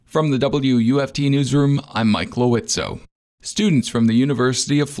From the WUFT newsroom, I'm Mike Lowitzo. Students from the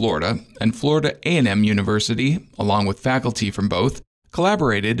University of Florida and Florida A&M University, along with faculty from both,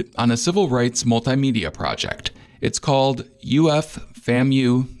 collaborated on a civil rights multimedia project. It's called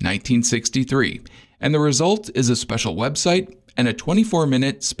UFxFAMU1963, and the result is a special website and a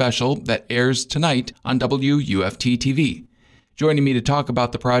 24-minute special that airs tonight on WUFT TV. Joining me to talk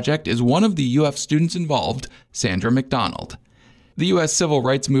about the project is one of the UF students involved, Sandra McDonald. The U.S. civil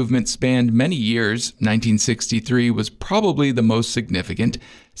rights movement spanned many years. 1963 was probably the most significant.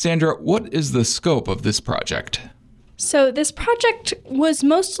 Sandra, what is the scope of this project? So this project was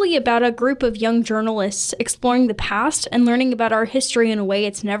mostly about a group of young journalists exploring the past and learning about our history in a way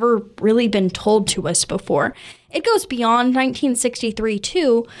it's never really been told to us before. It goes beyond 1963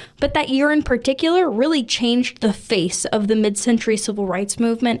 too, but that year in particular really changed the face of the mid-century civil rights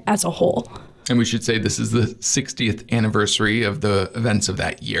movement as a whole. And we should say this is the 60th anniversary of the events of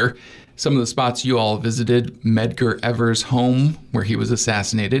that year. Some of the spots you all visited: Medgar Evers' home, where he was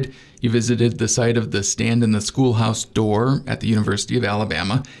assassinated. You visited the site of the Stand in the Schoolhouse Door at the University of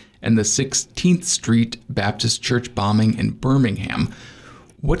Alabama, and the 16th Street Baptist Church bombing in Birmingham.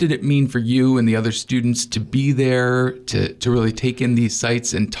 What did it mean for you and the other students to be there, to really take in these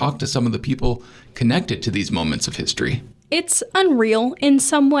sites and talk to some of the people connected to these moments of history? It's unreal in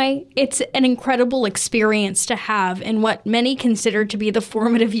some way. It's an incredible experience to have in what many consider to be the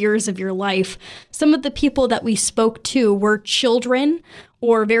formative years of your life. Some of the people that we spoke to were children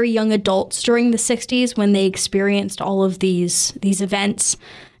or very young adults during the 60s when they experienced all of these events.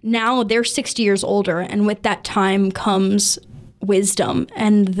 Now they're 60 years older, and with that time comes wisdom,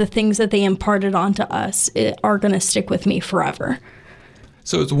 and the things that they imparted onto us are going to stick with me forever.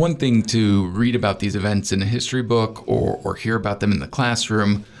 So it's one thing to read about these events in a history book or hear about them in the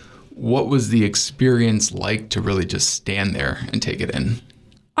classroom. What was the experience like to really just stand there and take it in?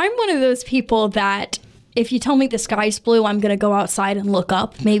 I'm one of those people that if you tell me the sky's blue, I'm going to go outside and look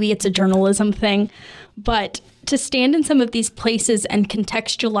up. Maybe it's a journalism thing. But to stand in some of these places and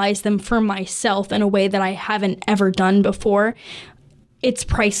contextualize them for myself in a way that I haven't ever done before, it's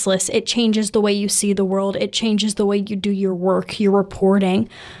priceless. It changes the way you see the world. It changes the way you do your work, your reporting.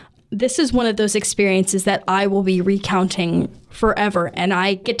 This is one of those experiences that I will be recounting forever, and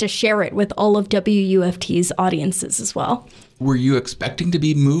I get to share it with all of WUFT's audiences as well. Were you expecting to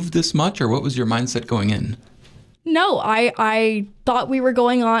be moved this much, or what was your mindset going in? No, I thought we were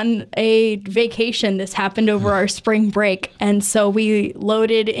going on a vacation. This happened over our spring break, and so we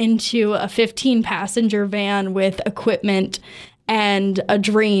loaded into a 15-passenger van with equipment and a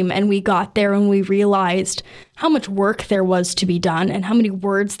dream, and we got there and we realized how much work there was to be done and how many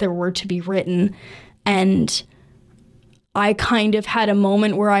words there were to be written. And I kind of had a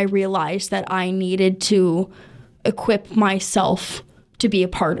moment where I realized that I needed to equip myself to be a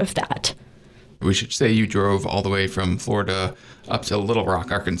part of that. We should say you drove all the way from Florida up to Little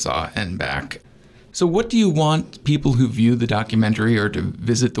Rock, Arkansas, and back. So what do you want people who view the documentary or to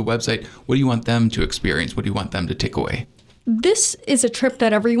visit the website, what do you want them to experience? What do you want them to take away? This is a trip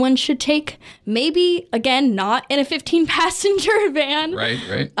that everyone should take. Maybe, again, not in a 15-passenger van.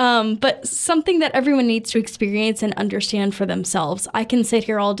 Right. But something that everyone needs to experience and understand for themselves. I can sit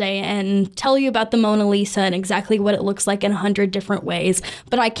here all day and tell you about the Mona Lisa and exactly what it looks like in 100 different ways,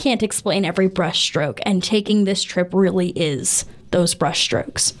 but I can't explain every brushstroke, and taking this trip really is those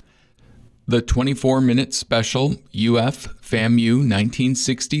brushstrokes. The 24-minute special,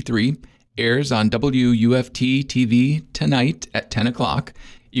 UFxFAMU1963, airs on WUFT TV tonight at 10 o'clock.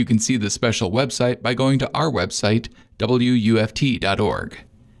 You can see the special website by going to our website, WUFT.org.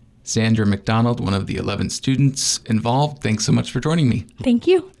 Sandra McDonald, one of the 11 students involved, thanks so much for joining me. Thank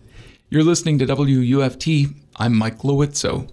you. You're listening to WUFT. I'm Mike Lowitzo.